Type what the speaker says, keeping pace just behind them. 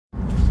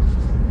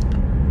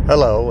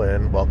Hello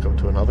and welcome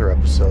to another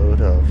episode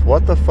of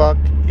What the Fuck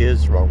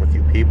is Wrong with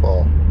You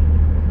People?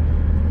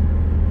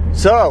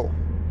 So,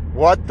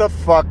 what the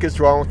fuck is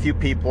wrong with you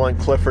people and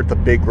Clifford the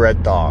Big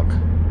Red Dog?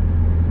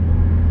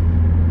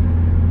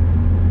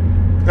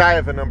 I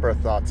have a number of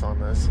thoughts on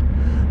this.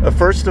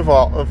 First of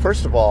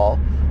all,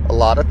 a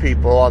lot of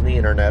people on the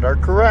internet are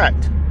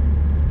correct.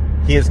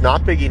 He is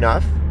not big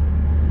enough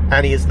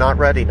and he is not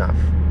red enough.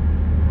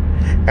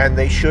 And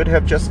they should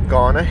have just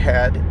gone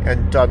ahead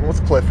and done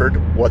with Clifford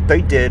what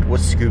they did with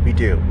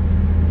Scooby-Doo.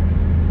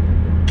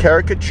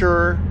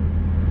 Caricature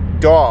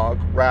dog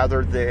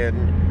rather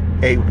than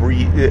a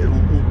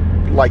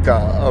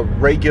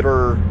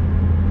regular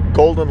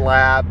golden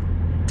lab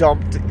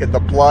dumped in the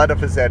blood of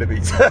his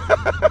enemies.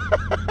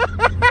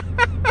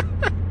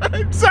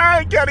 I'm sorry,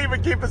 I can't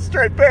even keep a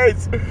straight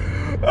face.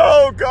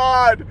 Oh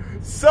God.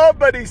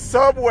 Somebody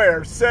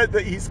somewhere said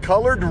that he's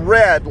colored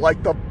red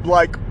like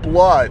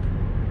blood.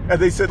 And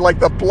they said, like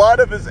the blood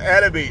of his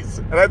enemies.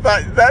 And I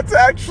thought, that's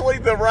actually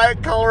the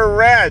right color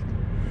red.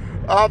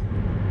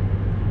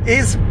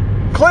 He's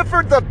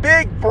Clifford the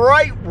big,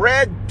 bright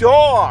red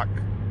dog.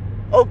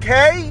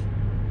 Okay?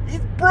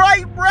 He's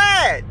bright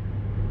red.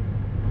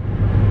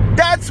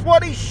 That's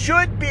what he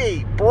should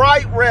be.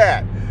 Bright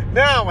red.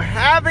 Now,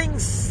 having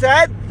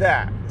said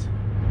that,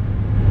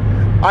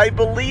 I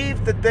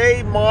believe that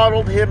they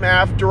modeled him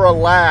after a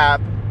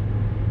lab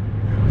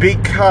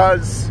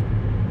because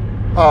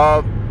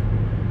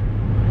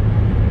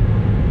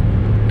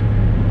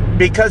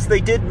they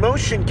did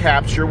motion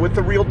capture with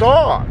the real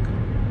dog.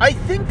 I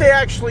think they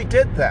actually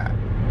did that.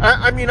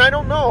 I mean, I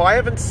don't know. I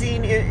haven't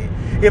seen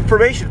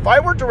information. If I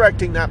were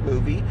directing that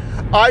movie,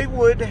 I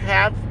would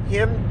have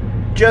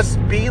him just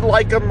be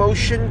like a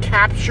motion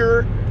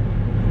capture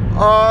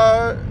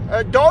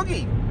a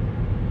doggy.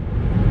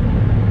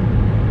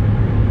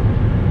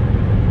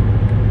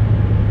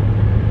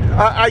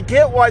 I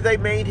get why they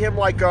made him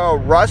like a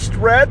rust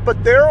red,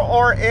 but there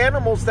are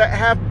animals that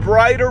have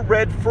brighter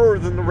red fur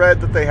than the red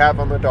that they have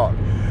on the dog.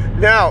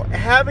 Now,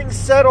 having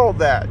said all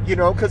that,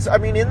 because I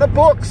mean, in the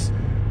books,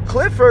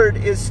 Clifford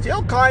is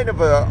still kind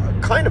of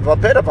a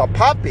bit of a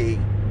puppy.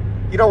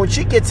 When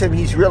she gets him,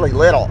 he's really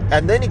little,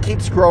 and then he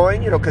keeps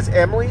growing. Because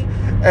Emily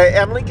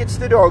gets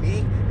the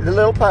doggy, the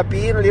little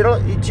puppy,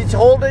 and she's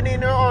holding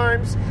in her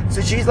arms,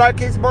 so she's like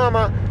his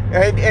mama.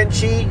 And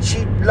she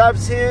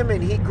loves him,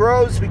 and he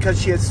grows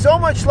because she has so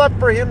much love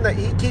for him that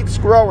he keeps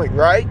growing,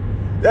 right?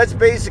 That's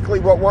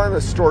basically what one of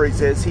the stories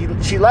is.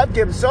 She loved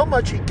him so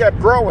much he kept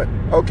growing,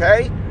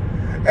 okay?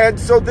 And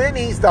so then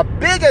he's the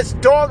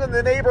biggest dog in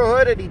the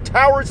neighborhood, and he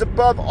towers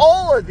above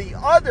all of the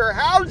other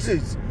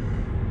houses.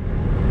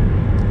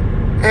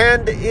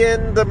 And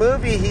in the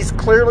movie, he's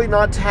clearly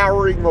not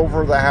towering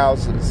over the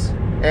houses.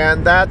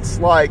 And that's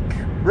like,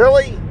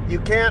 really? You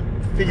can't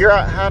figure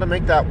out how to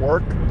make that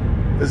work?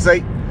 Because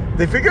they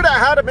figured out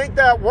how to make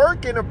that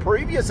work in a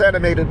previous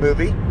animated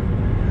movie.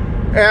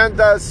 And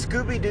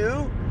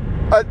Scooby-Doo,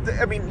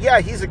 I mean,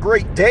 yeah, he's a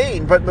Great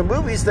Dane, but in the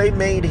movies they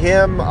made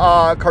him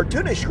a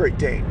cartoonish Great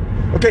Dane.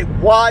 Okay,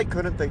 why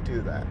couldn't they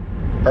do that?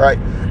 All right.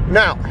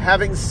 Now,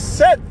 having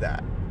said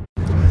that,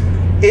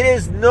 it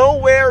is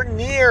nowhere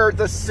near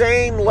the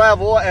same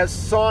level as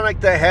Sonic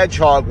the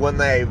Hedgehog when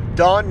they've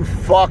done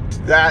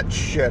fucked that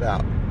shit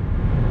up.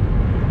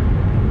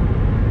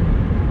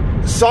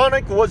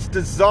 Sonic was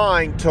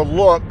designed to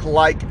look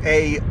like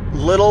a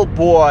little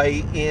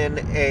boy in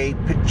a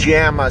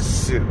pajama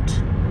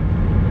suit.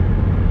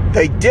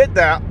 They did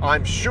that,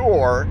 I'm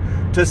sure,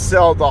 to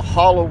sell the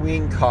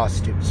Halloween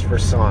costumes for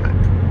Sonic.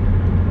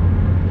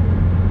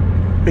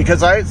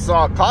 Because I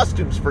saw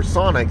costumes for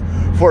Sonic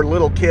for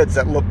little kids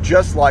that looked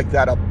just like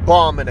that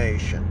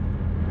abomination.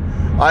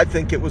 I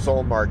think it was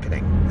all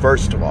marketing,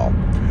 first of all.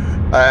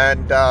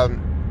 And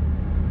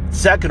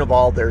second of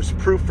all, there's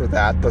proof for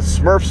that. The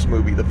Smurfs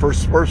movie, the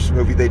first Smurfs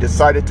movie, they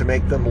decided to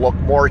make them look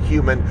more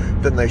human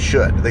than they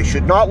should. They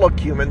should not look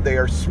human. They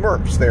are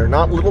Smurfs. They are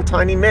not little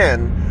tiny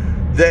men.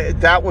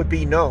 That would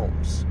be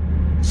gnomes.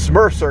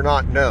 Smurfs are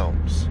not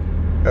gnomes.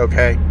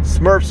 Okay?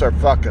 Smurfs are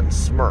fucking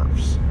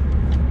Smurfs.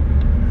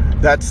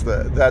 That's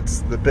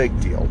the big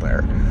deal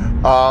there.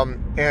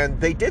 And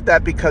they did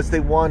that because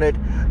they wanted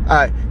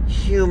a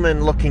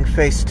human-looking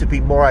face to be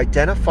more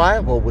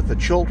identifiable with the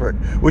children,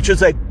 which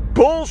is a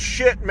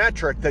bullshit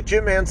metric that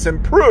Jim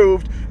Henson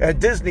proved and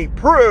Disney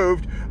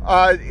proved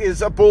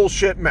is a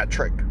bullshit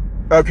metric.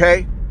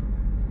 Okay?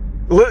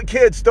 Little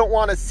kids don't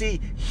want to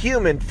see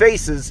human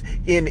faces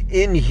in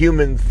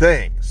inhuman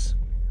things,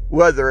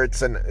 whether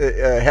it's a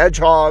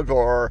hedgehog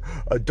or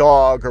a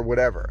dog or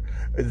whatever.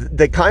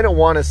 They kind of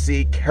want to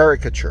see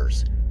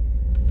caricatures.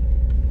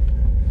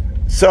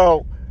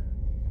 So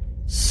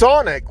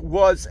Sonic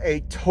was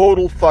a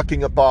total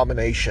fucking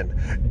abomination,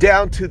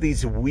 down to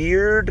these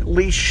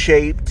weirdly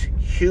shaped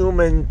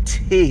human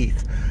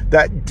teeth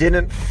that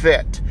didn't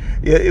fit.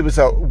 It was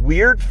a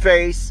weird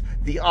face.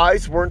 The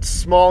eyes weren't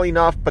small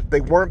enough, but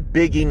they weren't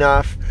big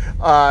enough.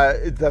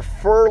 The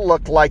fur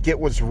looked like it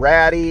was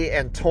ratty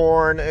and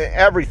torn,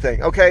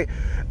 everything, okay?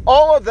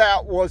 All of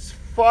that was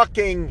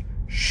fucking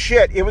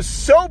shit. It was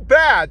so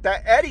bad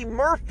that Eddie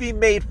Murphy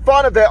made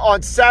fun of it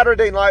on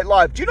Saturday Night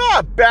Live. Do you know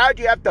how bad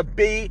you have to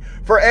be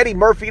for Eddie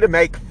Murphy to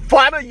make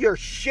fun of your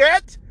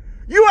shit?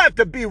 You have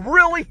to be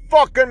really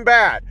fucking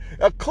bad.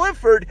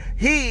 Clifford,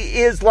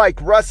 he is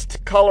like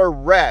rust color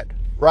red,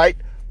 right?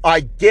 I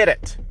get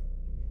it.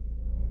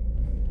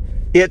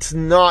 It's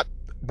not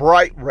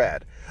bright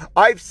red.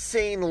 I've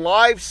seen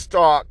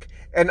livestock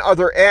and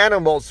other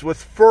animals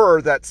with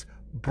fur that's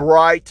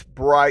bright,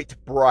 bright,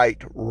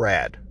 bright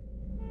red.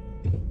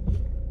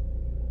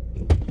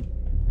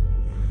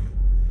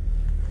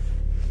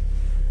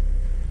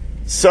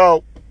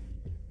 So,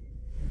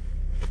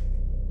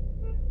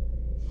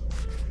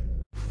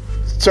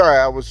 sorry,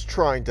 I was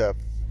trying to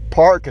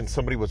park and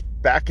somebody was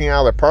backing out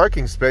of their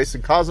parking space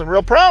and causing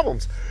real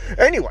problems.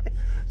 Anyway,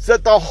 so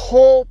the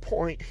whole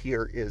point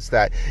here is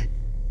that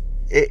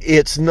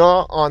it's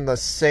not on the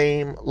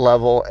same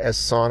level as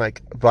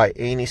Sonic by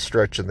any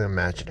stretch of the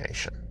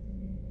imagination.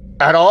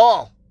 At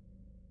all.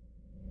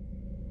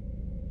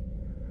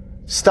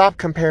 Stop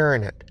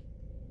comparing it.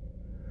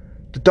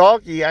 The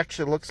doggy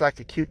actually looks like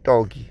a cute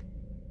doggy.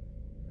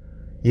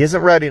 He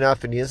isn't red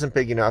enough and he isn't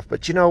big enough,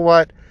 but you know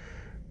what?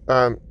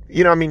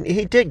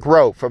 He did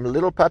grow from a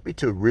little puppy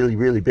to a really,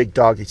 really big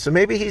doggy. So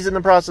maybe he's in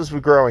the process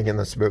of growing in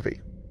this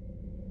movie.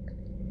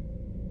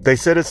 They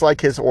said it's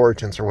like his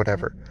origins or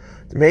whatever.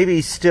 Maybe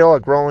he's still a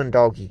growing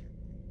doggy.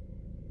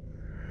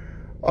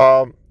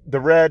 The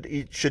red,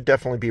 it should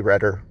definitely be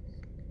redder.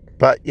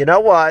 But you know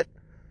what?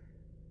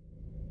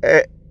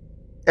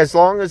 As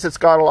long as it's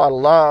got a lot of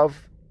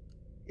love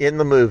in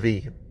the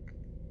movie,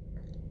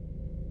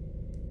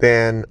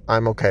 then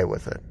I'm okay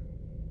with it.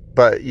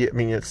 But I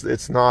mean,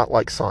 it's not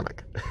like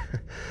Sonic.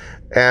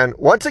 And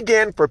once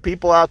again, for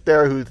people out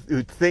there who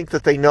think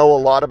that they know a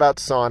lot about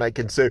Sonic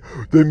and say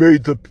they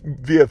made the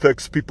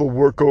VFX people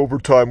work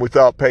overtime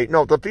without pay.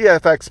 No, the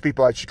VFX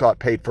people actually got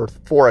paid for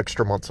 4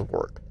 extra months of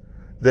work.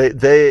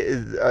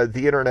 The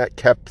internet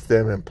kept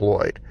them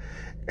employed.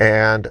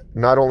 And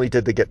not only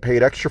did they get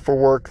paid extra for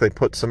work, they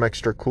put some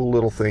extra cool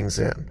little things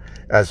in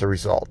as a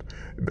result.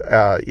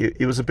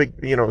 It was a big,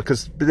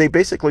 because they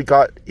basically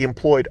got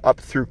employed up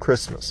through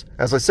Christmas.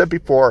 As I said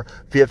before,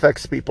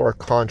 VFX people are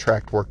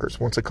contract workers.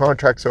 Once a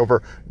contract's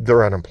over,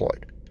 they're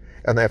unemployed.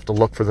 And they have to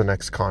look for the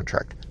next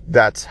contract.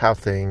 That's how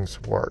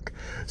things work.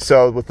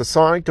 So with the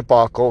Sonic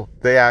debacle,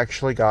 they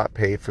actually got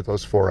paid for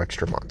those 4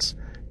 extra months.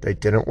 They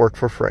didn't work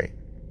for free.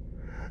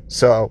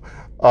 So,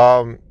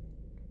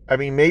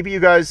 maybe you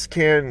guys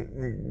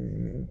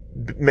can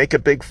make a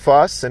big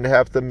fuss and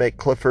have them make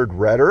Clifford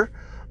redder,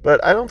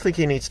 but I don't think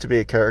he needs to be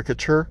a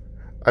caricature.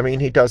 I mean,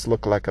 he does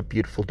look like a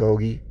beautiful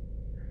doggy.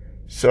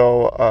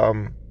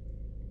 So,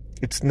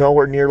 it's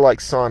nowhere near like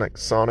Sonic.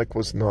 Sonic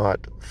was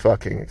not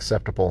fucking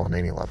acceptable on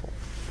any level.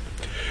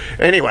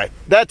 Anyway,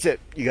 that's it.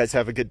 You guys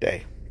have a good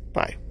day.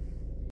 Bye.